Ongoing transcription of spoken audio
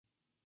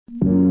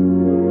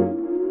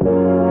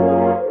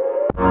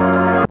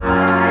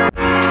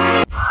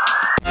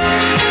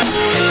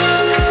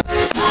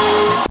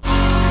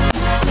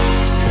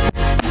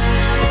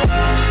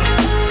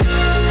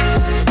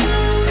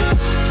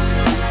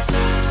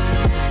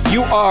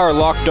You are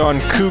Locked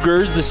On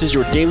Cougars. This is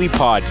your daily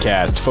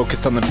podcast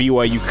focused on the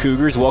BYU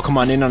Cougars. Welcome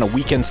on in on a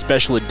weekend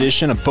special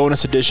edition, a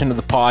bonus edition of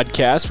the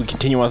podcast. We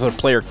continue with our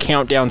player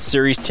countdown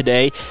series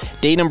today.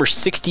 Day number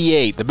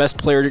 68, the best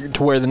player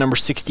to wear the number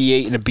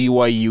 68 in a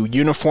BYU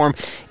uniform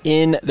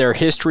in their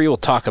history. We'll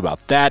talk about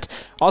that.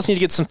 Also need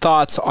to get some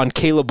thoughts on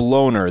Caleb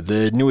Lohner,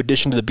 the new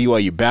addition to the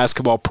BYU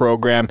basketball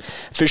program.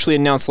 Officially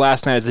announced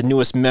last night as the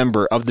newest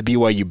member of the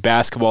BYU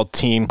basketball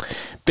team.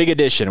 Big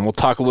addition, and we'll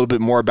talk a little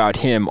bit more about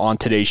him on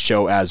today's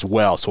show as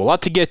well. So a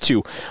lot to get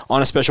to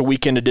on a special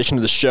weekend edition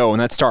of the show, and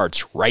that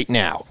starts right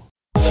now.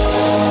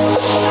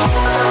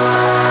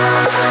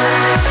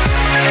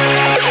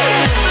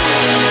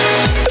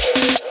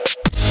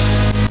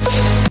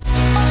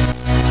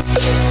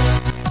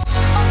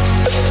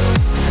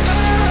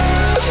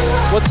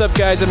 What's up,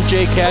 guys? I'm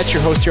Jay Katz,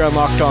 your host here on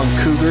Locked On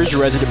Cougars,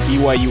 your resident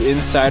BYU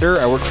insider.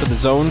 I work for the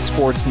Zone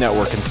Sports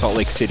Network in Salt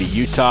Lake City,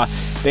 Utah.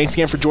 Thanks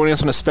again for joining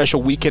us on a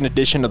special weekend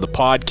edition of the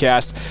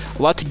podcast.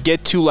 A lot to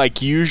get to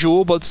like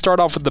usual, but let's start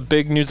off with the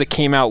big news that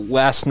came out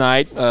last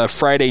night,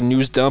 Friday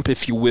news dump,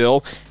 if you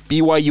will.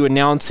 BYU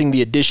announcing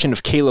the addition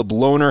of Caleb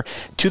Lohner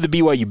to the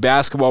BYU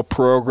basketball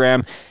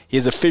program. He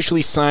has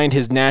officially signed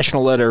his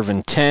national letter of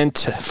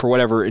intent, for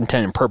whatever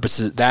intent and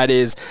purposes that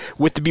is,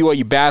 with the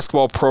BYU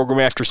basketball program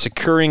after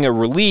securing a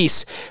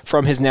release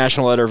from his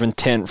national letter of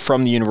intent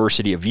from the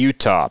University of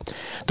Utah.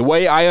 The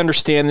way I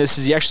understand this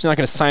is he's actually not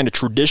going to sign a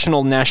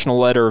traditional national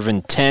letter of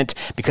intent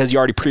because he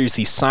already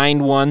previously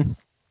signed one.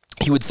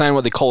 He would sign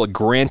what they call a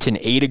grant and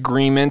aid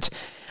agreement.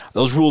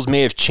 Those rules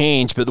may have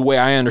changed, but the way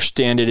I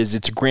understand it is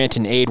it's a grant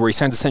and aid where he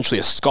signs essentially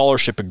a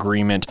scholarship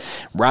agreement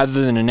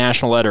rather than a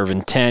national letter of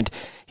intent.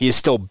 He is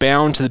still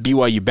bound to the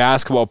BYU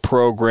basketball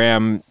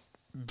program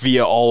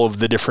via all of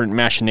the different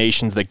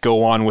machinations that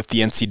go on with the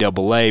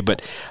NCAA.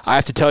 But I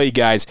have to tell you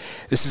guys,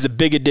 this is a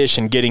big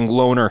addition, getting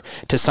Lohner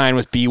to sign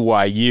with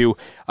BYU.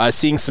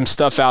 Seeing some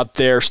stuff out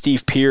there,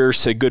 Steve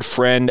Pierce, a good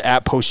friend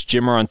at Post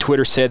Jimmer on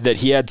Twitter, said that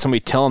he had somebody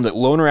tell him that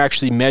Lohner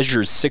actually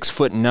measures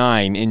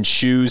 6'9" in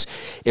shoes.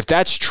 If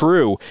that's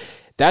true,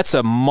 that's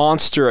a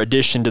monster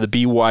addition to the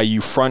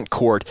BYU front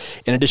court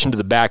in addition to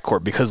the back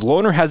court, because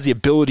Lohner has the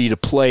ability to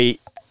play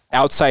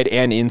outside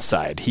and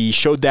inside. He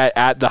showed that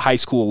at the high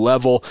school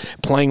level,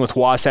 playing with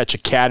Wasatch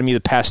Academy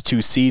the past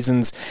 2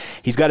 seasons.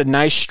 He's got a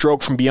nice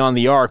stroke from beyond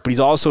the arc, but he's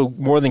also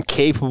more than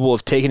capable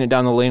of taking it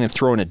down the lane and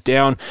throwing it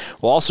down,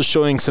 while also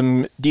showing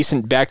some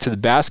decent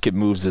back-to-the-basket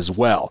moves as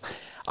well.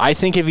 I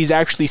think if he's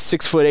actually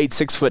 6'8",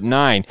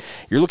 6'9",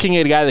 you're looking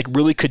at a guy that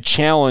really could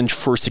challenge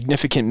for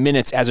significant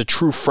minutes as a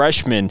true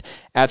freshman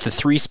at the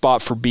 3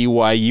 spot for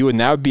BYU,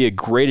 and that would be a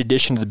great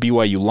addition to the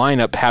BYU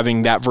lineup,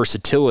 having that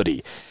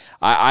versatility.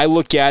 I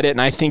look at it and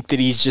I think that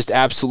he's just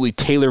absolutely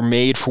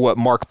tailor-made for what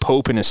Mark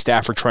Pope and his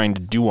staff are trying to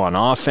do on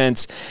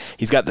offense.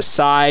 He's got the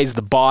size,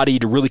 the body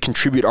to really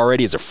contribute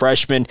already as a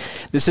freshman.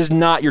 This is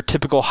not your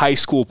typical high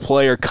school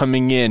player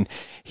coming in.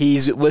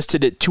 He's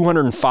listed at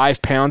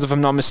 205 pounds, if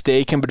I'm not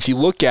mistaken, but if you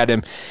look at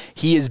him,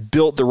 he is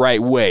built the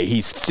right way.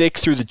 He's thick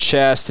through the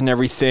chest and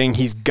everything.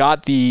 He's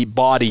got the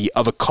body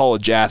of a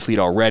college athlete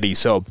already,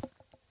 so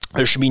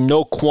there should be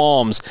no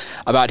qualms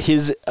about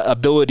his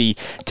ability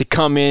to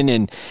come in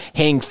and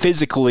hang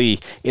physically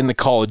in the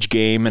college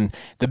game. And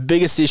the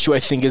biggest issue, I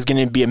think, is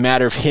going to be a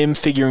matter of him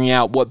figuring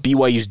out what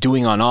BYU is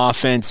doing on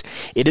offense.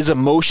 It is a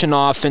motion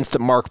offense that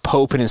Mark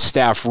Pope and his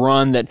staff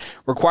run that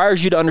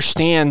requires you to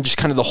understand just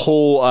kind of the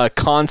whole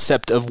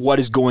concept of what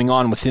is going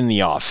on within the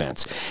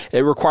offense.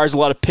 It requires a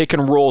lot of pick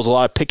and rolls, a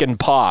lot of pick and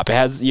pop.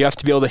 You have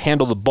to be able to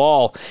handle the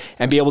ball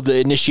and be able to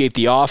initiate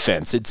the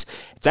offense. It's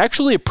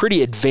actually a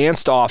pretty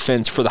advanced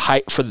offense for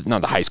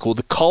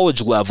the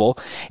college level,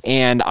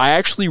 and I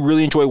actually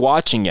really enjoy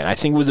watching it. I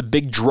think it was a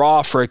big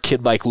draw for a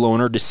kid like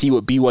Lohner to see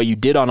what BYU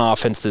did on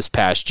offense this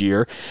past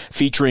year,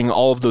 featuring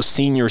all of those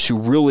seniors who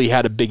really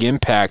had a big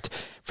impact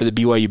for the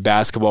BYU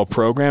basketball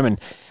program,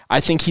 and I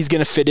think he's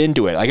going to fit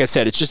into it. Like I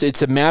said,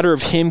 it's a matter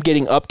of him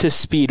getting up to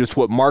speed with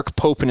what Mark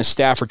Pope and his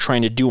staff are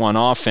trying to do on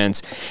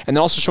offense, and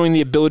also showing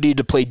the ability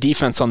to play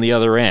defense on the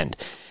other end.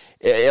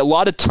 A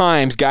lot of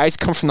times, guys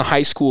come from the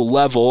high school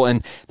level,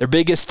 and their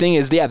biggest thing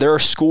is, they're a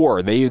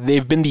scorer.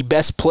 They've been the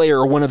best player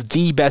or one of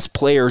the best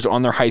players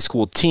on their high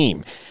school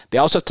team. They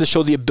also have to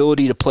show the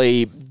ability to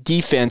play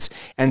defense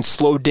and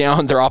slow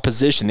down their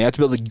opposition. They have to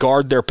be able to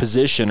guard their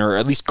position, or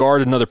at least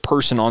guard another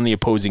person on the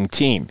opposing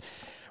team.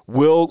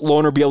 Will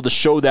Lohner be able to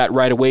show that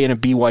right away in a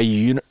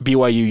BYU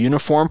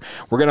uniform?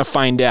 We're going to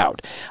find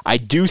out. I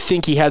do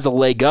think he has a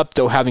leg up,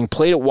 though, having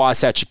played at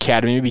Wasatch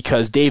Academy,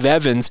 because Dave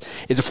Evans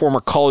is a former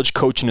college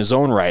coach in his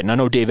own right. And I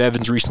know Dave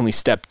Evans recently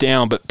stepped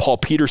down, but Paul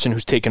Peterson,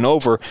 who's taken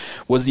over,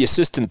 was the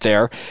assistant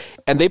there.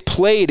 And they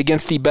played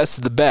against the best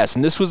of the best.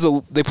 And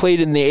they played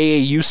in the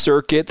AAU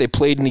circuit. They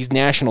played in these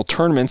national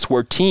tournaments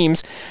where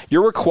teams,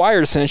 you're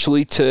required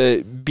essentially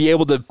to be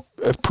able to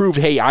prove,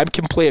 hey, I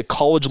can play a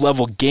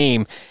college-level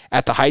game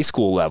at the high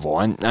school level.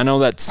 And I know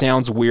that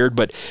sounds weird,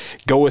 but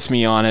go with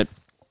me on it.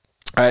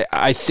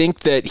 I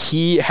think that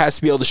he has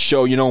to be able to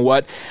show, you know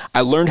what,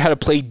 I learned how to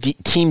play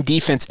team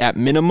defense at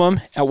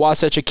minimum at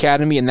Wasatch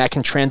Academy, and that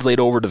can translate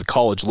over to the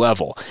college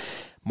level.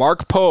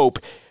 Mark Pope,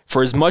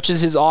 for as much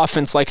as his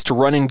offense likes to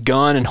run and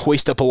gun and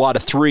hoist up a lot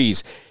of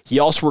threes, he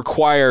also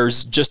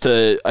requires just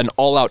an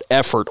all-out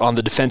effort on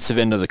the defensive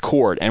end of the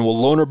court. And will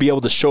Lohner be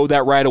able to show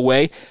that right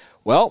away?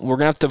 Well, we're going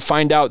to have to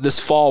find out this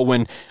fall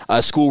when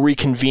school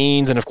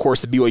reconvenes, and of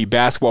course the BYU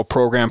basketball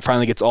program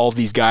finally gets all of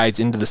these guys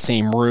into the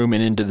same room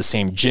and into the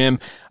same gym.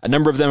 A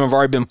number of them have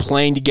already been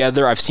playing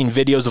together. I've seen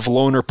videos of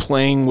Lohner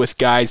playing with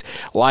guys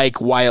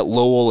like Wyatt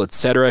Lowell,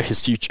 etc.,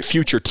 his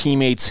future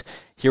teammates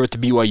here with the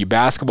BYU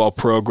basketball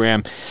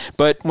program.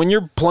 But when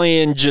you're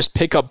playing just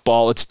pickup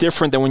ball, it's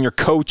different than when your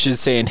coach is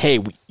saying, hey,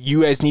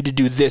 you guys need to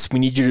do this. We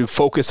need you to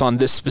focus on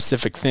this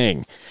specific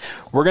thing.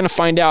 We're going to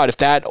find out if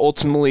that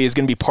ultimately is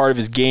going to be part of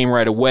his game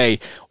right away,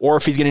 or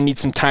if he's going to need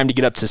some time to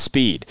get up to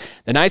speed.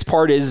 The nice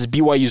part is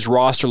BYU's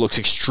roster looks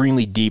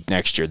extremely deep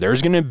next year.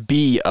 There's going to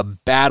be a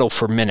battle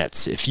for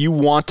minutes. If you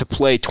want to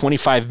play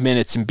 25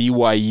 minutes in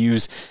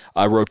BYU's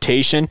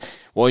rotation,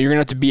 well, you're going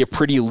to have to be a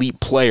pretty elite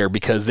player,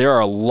 because there are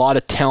a lot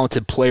of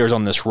talented players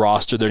on this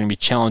roster that are going to be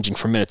challenging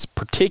for minutes,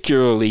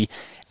 particularly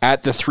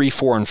at the 3,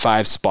 4, and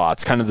 5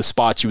 spots, kind of the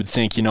spots you would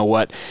think, you know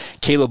what,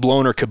 Caleb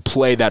Lohner could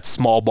play that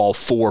small ball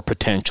 4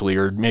 potentially,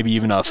 or maybe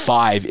even a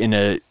 5 in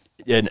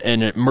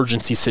an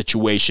emergency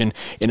situation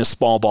in a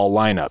small ball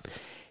lineup.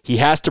 He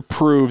has to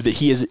prove that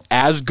he is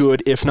as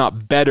good, if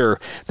not better,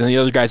 than the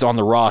other guys on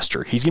the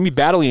roster. He's going to be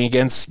battling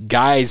against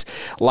guys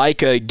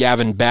like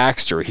Gavin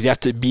Baxter. He's going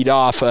to have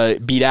to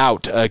beat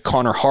out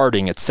Connor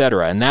Harding,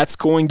 etc. And that's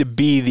going to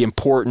be the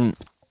important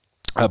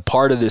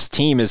part of this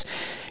team is,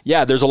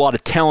 yeah, there's a lot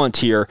of talent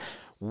here.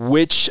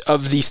 Which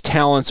of these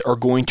talents are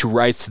going to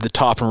rise to the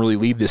top and really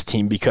lead this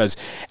team? Because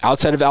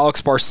outside of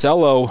Alex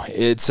Barcelo,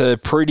 it's a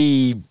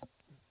pretty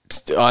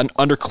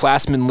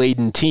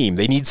underclassmen-laden team.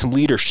 They need some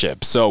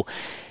leadership. So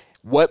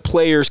what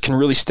players can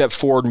really step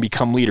forward and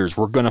become leaders?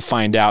 We're going to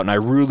find out, and I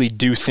really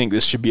do think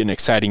this should be an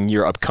exciting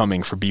year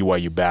upcoming for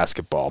BYU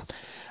basketball.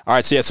 All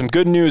right, so yeah, some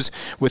good news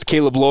with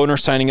Caleb Lohner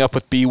signing up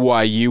with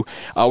BYU.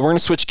 We're going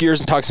to switch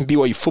gears and talk some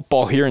BYU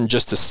football here in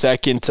just a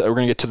second. We're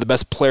going to get to the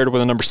best player to wear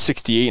the number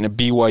 68 in a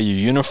BYU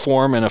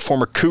uniform, and a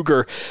former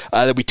Cougar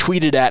that we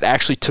tweeted at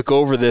actually took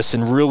over this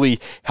and really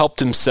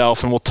helped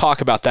himself, and we'll talk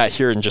about that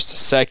here in just a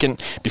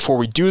second. Before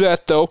we do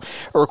that, though,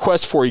 a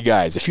request for you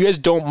guys. If you guys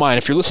don't mind,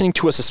 if you're listening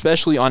to us,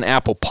 especially on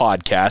Apple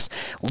Podcasts,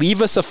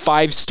 leave us a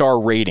 5-star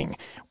rating.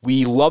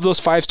 We love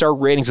those 5-star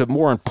ratings, but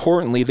more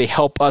importantly, they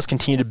help us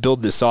continue to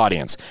build this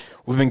audience.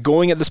 We've been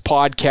going at this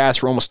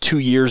podcast for almost 2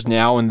 years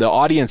now, and the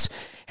audience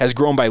has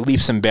grown by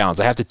leaps and bounds.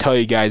 I have to tell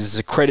you guys, it's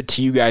a credit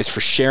to you guys for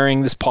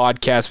sharing this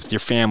podcast with your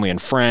family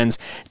and friends,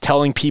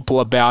 telling people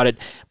about it.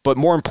 But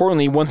more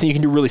importantly, one thing you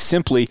can do really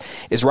simply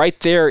is right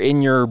there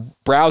in your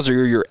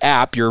browser, your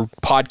app, your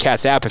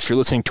podcast app, if you're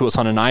listening to us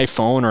on an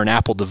iPhone or an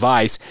Apple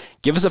device,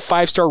 give us a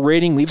 5-star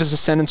rating, leave us a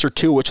sentence or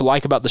two what you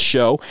like about the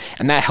show,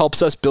 and that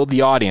helps us build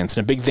the audience.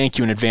 And a big thank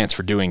you in advance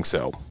for doing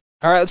so.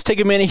 All right, let's take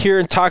a minute here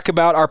and talk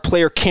about our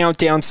player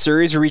countdown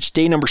series. We reached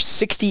day number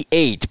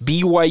 68.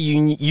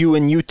 BYU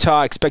and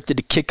Utah expected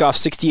to kick off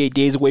 68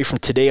 days away from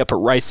today up at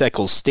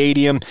Rice-Eccles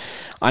Stadium.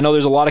 I know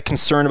there's a lot of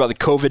concern about the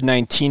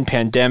COVID-19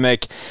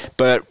 pandemic,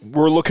 but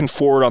we're looking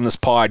forward on this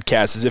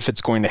podcast as if it's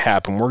going to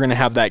happen. We're going to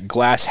have that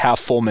glass half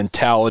full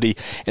mentality,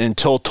 and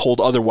until told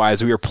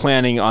otherwise, we are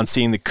planning on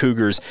seeing the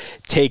Cougars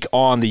take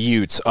on the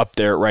Utes up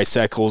there at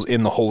Rice-Eccles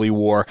in the Holy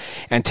War.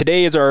 And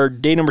today is our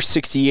day number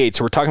 68,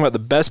 so we're talking about the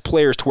best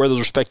players to wear those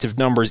respective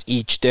numbers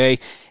each day.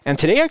 And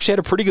today actually had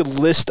a pretty good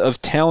list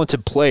of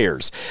talented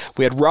players.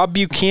 We had Rob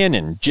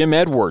Buchanan, Jim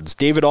Edwards,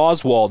 David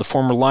Oswald, the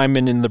former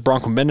lineman in the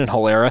Bronco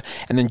Mendenhall era,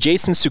 and then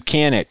Jason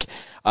Sukanik,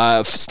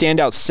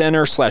 standout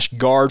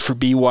center/guard for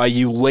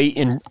BYU late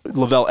in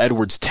Lavelle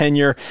Edwards'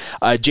 tenure.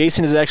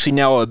 Jason is actually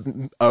now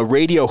a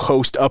radio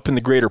host up in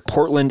the greater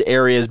Portland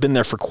area, has been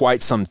there for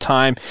quite some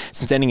time,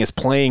 since ending his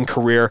playing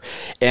career.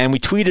 And we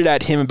tweeted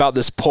at him about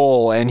this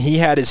poll, and he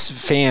had his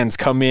fans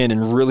come in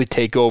and really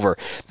take over.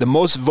 The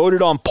most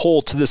voted on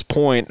poll to this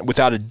point,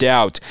 without a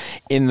doubt,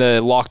 in the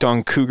Locked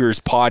On Cougars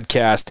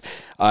podcast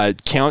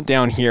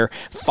countdown here,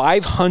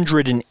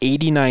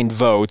 589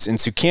 votes, and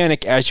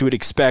Sukanik, as you would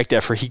expect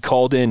after he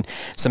called in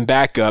some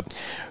backup,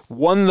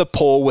 won the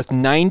poll with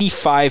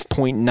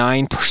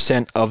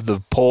 95.9% of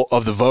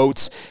the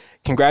votes.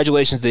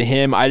 Congratulations to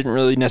him. I didn't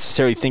really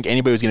necessarily think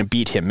anybody was going to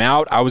beat him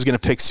out. I was going to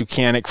pick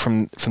Sukanik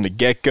from the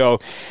get-go.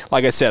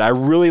 Like I said, I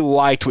really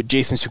liked what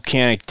Jason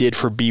Sukanik did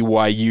for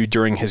BYU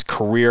during his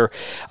career.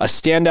 A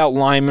standout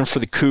lineman for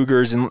the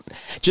Cougars, and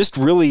just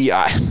really,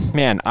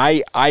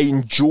 I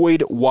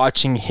enjoyed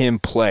watching him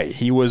play.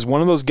 He was one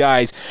of those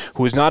guys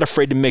who was not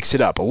afraid to mix it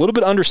up. A little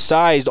bit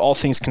undersized, all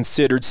things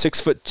considered,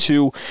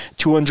 6'2",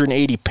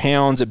 280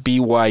 pounds at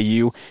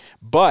BYU.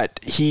 But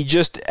he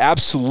just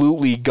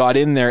absolutely got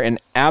in there and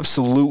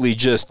absolutely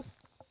just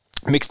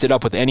mixed it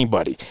up with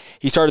anybody.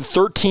 He started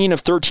 13 of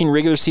 13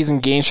 regular season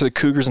games for the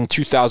Cougars in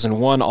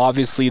 2001,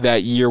 obviously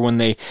that year when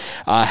they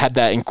had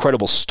that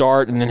incredible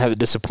start and then had a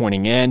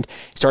disappointing end.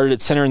 He started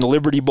at center in the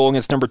Liberty Bowl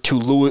against number 2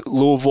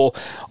 Louisville.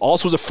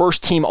 Also was a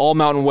first-team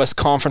All-Mountain West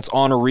Conference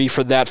honoree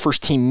for that,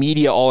 first-team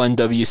media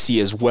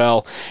All-NWC as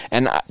well,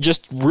 and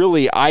just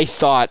really, I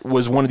thought,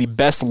 was one of the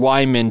best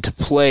linemen to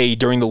play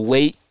during the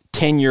late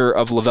tenure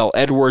of Lavelle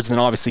Edwards, and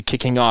then obviously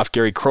kicking off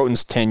Gary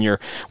Croton's tenure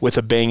with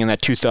a bang in that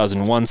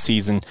 2001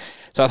 season.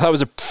 So I thought it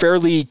was a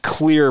fairly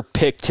clear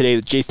pick today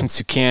that Jason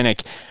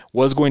Suchanek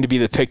was going to be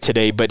the pick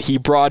today, but he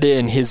brought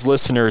in his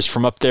listeners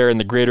from up there in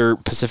the greater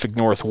Pacific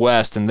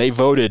Northwest, and they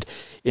voted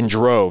in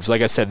droves.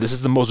 Like I said, this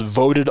is the most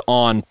voted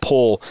on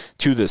poll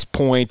to this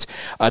point.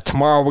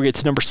 Tomorrow we'll get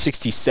to number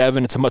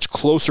 67. It's a much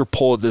closer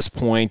poll at this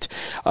point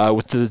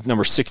with the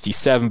number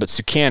 67, but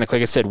Suchanek,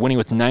 like I said, winning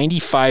with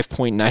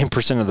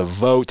 95.9% of the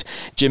vote.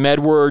 Jim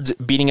Edwards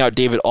beating out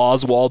David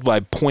Oswald by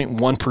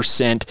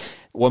 0.1%.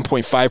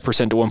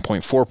 1.5% to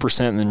 1.4%,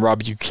 and then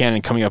Rob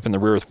Buchanan coming up in the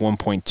rear with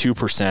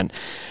 1.2%.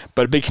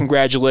 But a big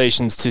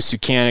congratulations to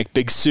Suchanek,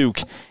 Big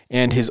Suk,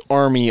 and his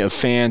army of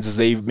fans as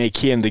they make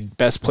him the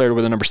best player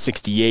with the number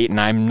 68, and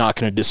I'm not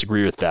going to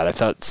disagree with that. I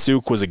thought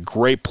Suk was a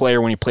great player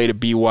when he played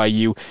at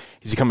BYU.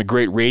 He's become a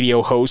great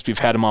radio host. We've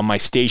had him on my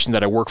station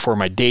that I work for,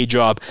 my day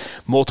job,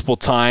 multiple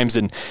times,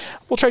 and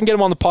we'll try and get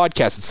him on the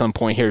podcast at some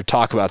point here to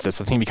talk about this.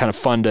 I think it'd be kind of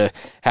fun to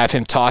have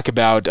him talk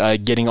about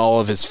getting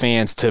all of his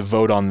fans to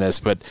vote on this.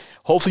 But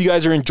hopefully you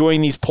guys are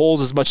enjoying these polls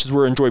as much as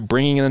we're enjoying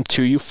bringing them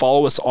to you.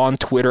 Follow us on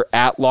Twitter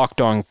at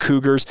Locked On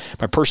Cougars.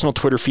 My personal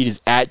Twitter feed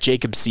is at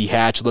Jacob C.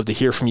 Hatch. I'd love to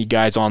hear from you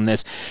guys on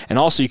this. And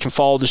also you can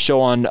follow the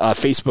show on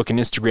Facebook and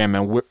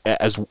Instagram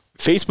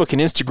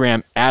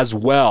as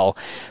well.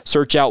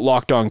 Search out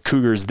Locked On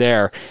Cougars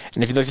there.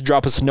 And if you'd like to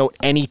drop us a note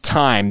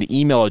anytime, the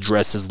email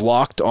address is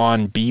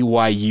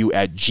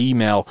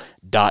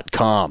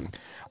lockedonbyu@gmail.com.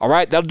 All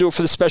right, that'll do it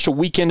for the special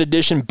weekend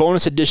edition,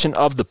 bonus edition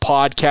of the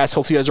podcast.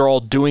 Hopefully you guys are all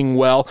doing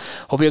well.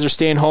 Hopefully you guys are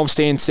staying home,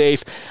 staying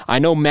safe. I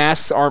know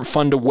masks aren't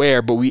fun to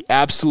wear, but we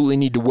absolutely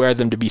need to wear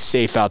them to be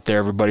safe out there,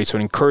 everybody. So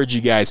I encourage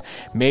you guys,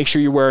 make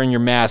sure you're wearing your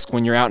mask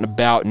when you're out and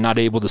about and not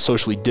able to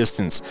socially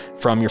distance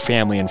from your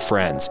family and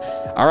friends.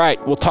 All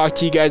right, we'll talk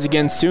to you guys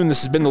again soon.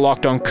 This has been the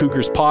Locked On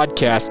Cougars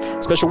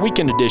podcast, special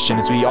weekend edition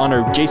as we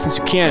honor Jason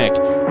Suchanek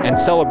and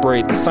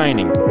celebrate the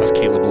signing of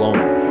Caleb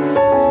Lohman.